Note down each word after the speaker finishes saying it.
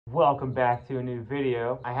Welcome back to a new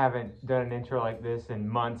video. I haven't done an intro like this in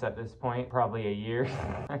months at this point, probably a year.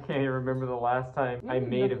 I can't even remember the last time I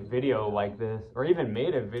made a video like this, or even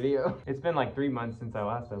made a video. It's been like 3 months since I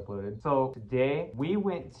last uploaded. So today we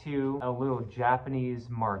went to a little Japanese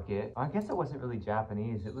market. I guess it wasn't really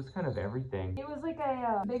Japanese, it was kind of everything. It was like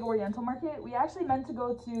a big Oriental market. We actually meant to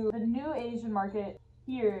go to the new Asian market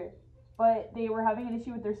here, but they were having an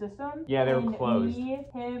issue with their system. Yeah, they were closed. Me,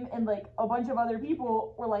 him, and like a bunch of other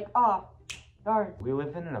people were like, darn. We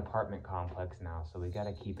live in an apartment complex now, so we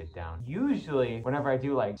gotta keep it down. Usually, whenever I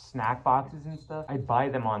do like snack boxes and stuff, I buy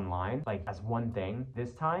them online, like as one thing.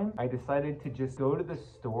 This time, I decided to just go to the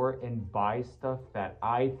store and buy stuff that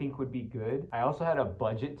I think would be good. I also had a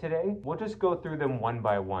budget today. We'll just go through them one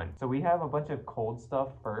by one. So we have a bunch of cold stuff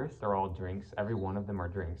first. They're all drinks. Every one of them are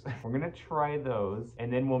drinks. We're gonna try those,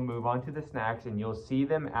 and then we'll move on to the snacks, and you'll see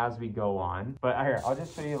them as we go on. But here, I'll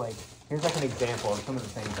just show you like, here's like an example of some of the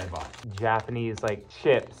things I bought. Japanese like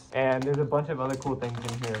chips, and there's a bunch of other cool things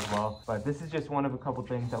in here as well, but this is just one of a couple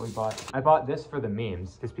things that we bought. I bought this for the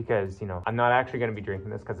memes just because, you know, I'm not actually going to be drinking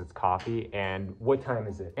this because it's coffee. And what time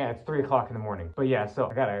is it? Yeah, it's 3 o'clock in the morning. But yeah, so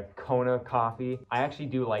I got a Kona coffee. I actually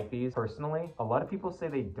do like these personally. A lot of people say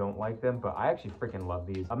they don't like them, but I actually freaking love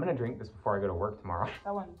these. I'm gonna drink this before I go to work tomorrow.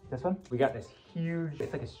 That one. This one? We got this huge,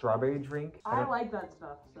 it's like a strawberry drink. I like that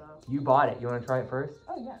stuff, so. You bought it. You want to try it first?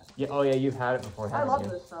 Oh yeah. Yeah. Oh yeah, you've had it before. I love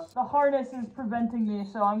this stuff. The hardness is preventing me,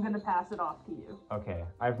 so I'm gonna pass it off to you. Okay,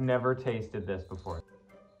 I've never tasted this before.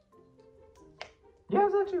 Yeah,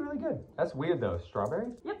 it's actually really good. That's weird though, strawberry?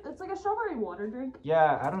 Yep, it's like a strawberry water drink.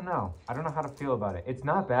 Yeah, I don't know. I don't know how to feel about it. It's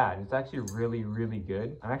not bad. It's actually really, really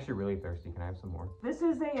good. I'm actually really thirsty. Can I have some more? This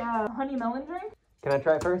is a honey melon drink. Can I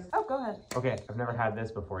try it first? Oh, go ahead. Okay, I've never had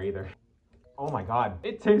this before either. Oh my God,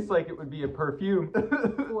 it tastes like it would be a perfume.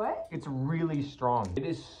 What? It's really strong. It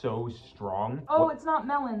is so strong. Oh, it's not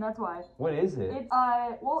melon, that's why. What is it? It's,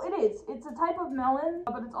 well, it is. It's a type of melon,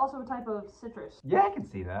 but it's also a type of citrus. Yeah, I can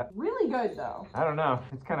see that. Really good, though. I don't know.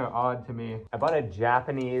 It's kind of odd to me. I bought a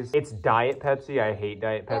Japanese, it's Diet Pepsi. I hate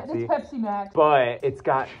Diet Pepsi. Yeah, it's Pepsi Max. But it's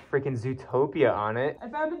got freaking Zootopia on it. I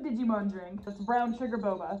found a Digimon drink. That's brown sugar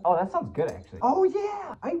boba. Oh, that sounds good, actually. Oh,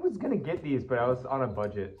 yeah. I was gonna get these, but I was on a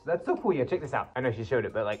budget. So that's so cool. Yeah, check this out. I know she showed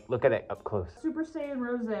it, but like, look at it up close. Super Saiyan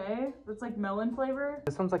Rosé. That's like melon flavor.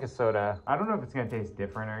 This one's like a soda. I don't know if it's gonna taste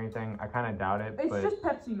different or anything. I kind of doubt it. It's but just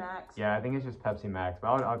Pepsi Max. yeah, I think it's just Pepsi Max, but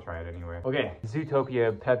I'll try it anyway. Okay,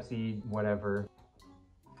 Zootopia, Pepsi, whatever.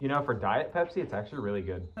 You know, for Diet Pepsi, it's actually really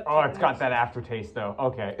good. Oh, it's got that aftertaste though.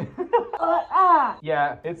 Okay.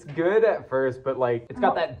 Yeah, it's good at first, but like, it's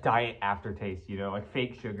got that diet aftertaste, you know, like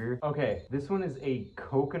fake sugar. Okay, this one is a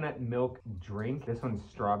coconut milk drink. This one's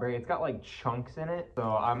strawberry. It's got like chunks in it, so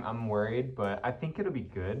I'm worried, but I think it'll be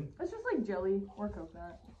good. It's just like jelly or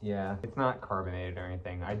coconut. Yeah, it's not carbonated or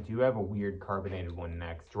anything. I do have a weird carbonated one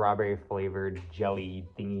next. Strawberry flavored jelly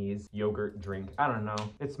thingies, yogurt drink. I don't know.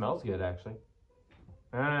 It smells good, actually.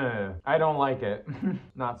 I don't like it.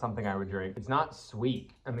 Not something I would drink. It's not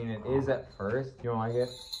sweet. I mean, it is at first. You don't like it?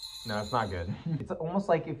 No, it's not good. It's almost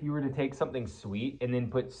like if you were to take something sweet and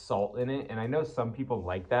then put salt in it. And I know some people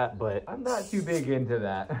like that, but I'm not too big into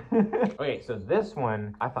that. Okay, so this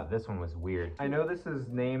one, I thought this one was weird. I know this is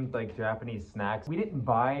named like Japanese snacks. We didn't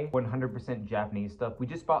buy 100% Japanese stuff. We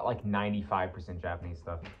just bought like 95% Japanese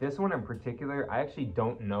stuff. This one in particular, I actually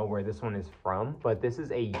don't know where this one is from, but this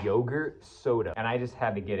is a yogurt soda and I just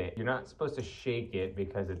had to get it. You're not supposed to shake it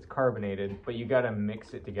because it's carbonated, but you gotta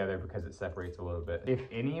mix it together because it separates a little bit. If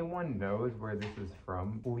anyone knows where this is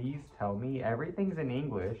from, please tell me. Everything's in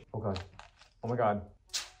English. Oh God. Oh my God.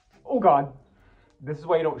 Oh God. This is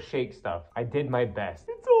why you don't shake stuff. I did my best.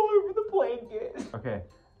 It's all over the blanket. Okay.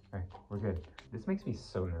 All right, we're good. This makes me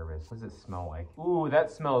so nervous. What does it smell like? Ooh,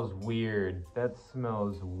 that smells weird. That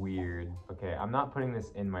smells weird. Okay, I'm not putting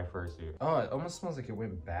this in my fursuit. Oh, it almost smells like it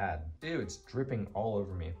went bad. Ew, it's dripping all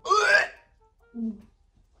over me. I'm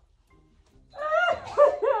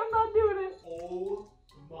not doing it. Oh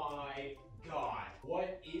my God,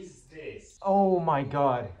 what is this? Oh my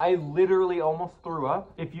God. I literally almost threw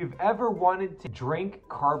up. If you've ever wanted to drink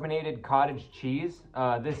carbonated cottage cheese,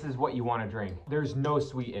 this is what you want to drink. There's no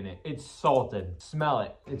sweet in it. It's salted. Smell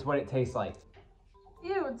it. It's what it tastes like.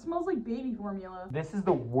 Ew, it smells like baby formula. This is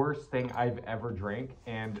the worst thing I've ever drank,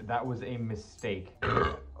 and that was a mistake.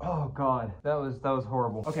 Oh God, that was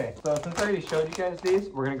horrible. Okay, so since I already showed you guys these,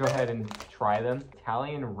 we're gonna go ahead and try them.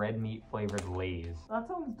 Italian red meat flavored Lay's. That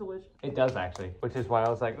sounds delicious. It does actually, which is why I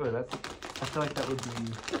was like, oh, I feel like that would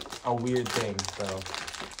be a weird thing, so.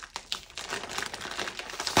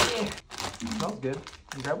 Yeah. Smells good.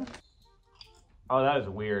 You grab one? Oh, that is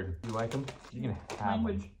weird. You like them? You can have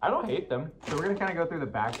Language. them. I don't hate them. So we're gonna kind of go through the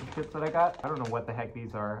bags of chips that I got. I don't know what the heck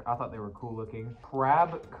these are. I thought they were cool looking.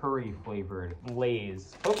 Crab curry flavored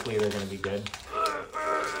Lay's. Hopefully they're gonna be good.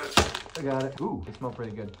 I got it. Ooh, they smell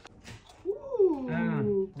pretty good.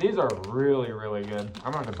 Ooh. These are really, really good.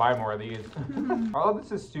 I'm gonna have to buy more of these. All of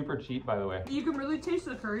this is super cheap, by the way. You can really taste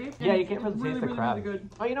the curry. Yeah, you can't really taste the crab. Really good.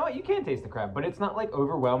 Oh, you know what? You can taste the crab, but it's not like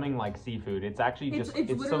overwhelming like seafood. It's actually just,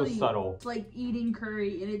 it's so literally- subtle. It's like eating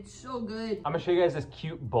curry, and it's so good. I'm gonna show you guys this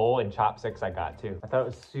cute bowl and chopsticks I got too. I thought it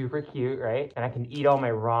was super cute, right? And I can eat all my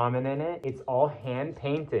ramen in it. It's all hand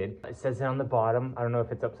painted. It says it on the bottom. I don't know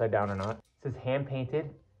if it's upside down or not. It says hand painted.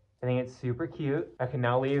 I think it's super cute. I can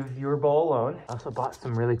now leave your bowl alone. I also bought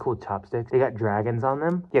some really cool chopsticks. They got dragons on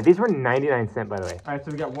them. Yeah, these were 99 cents, by the way. All right,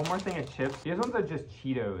 so we got one more thing of chips. These ones are just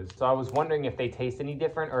Cheetos. So I was wondering if they taste any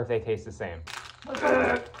different or if they taste the same.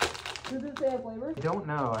 Does it say a flavor? I don't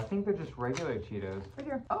know. I think they're just regular Cheetos. Right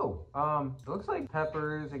here. Oh, it looks like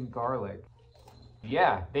peppers and garlic.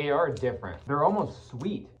 Yeah, they are different. They're almost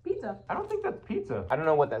sweet. Pizza. I don't think that's pizza. I don't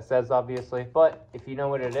know what that says, obviously, but if you know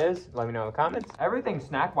what it is, let me know in the comments. Everything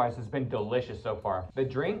snack-wise has been delicious so far. The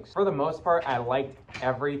drinks, for the most part, I liked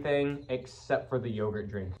everything except for the yogurt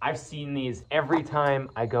drink. I've seen these every time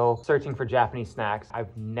I go searching for Japanese snacks.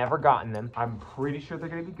 I've never gotten them. I'm pretty sure they're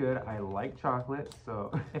gonna be good. I like chocolate,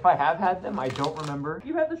 so if I have had them, I don't remember.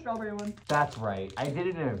 You had the strawberry one. That's right. I did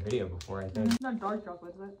it in a video before, I think. It's not dark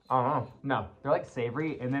chocolate, is it? I don't know. No, they're like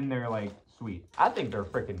savory, and then they're like sweet. I think they're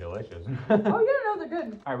freaking delicious. Oh, yeah, no, they're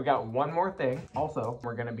good. All right, we got one more thing. Also,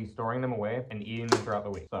 we're gonna be storing them away and eating them throughout the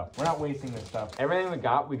week. So we're not wasting this stuff. Everything we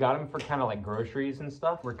got them for kind of like groceries and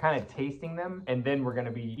stuff. We're kind of tasting them, and then we're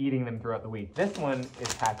gonna be eating them throughout the week. This one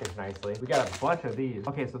is packaged nicely. We got a bunch of these.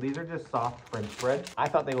 Okay, so these are just soft French bread. I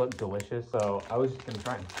thought they looked delicious, so I was just gonna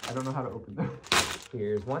try them. I don't know how to open them.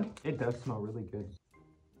 Here's one. It does smell really good.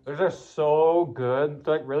 Those are so good.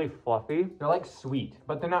 They're like really fluffy. They're like sweet,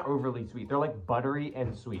 but they're not overly sweet. They're like buttery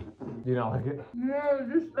and sweet. Do you not like it? No,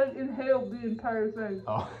 just like inhaled the entire thing.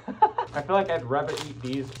 Oh. I feel like I'd rather eat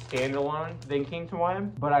these standalone than King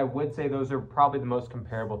Hawaiian, but I would say those are probably the most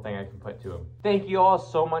comparable thing I can put to them. Thank you all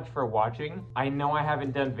so much for watching. I know I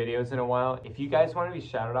haven't done videos in a while. If you guys want to be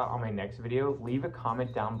shouted out on my next video, leave a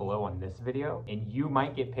comment down below on this video and you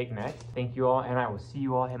might get picked next. Thank you all, and I will see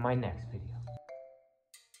you all in my next video.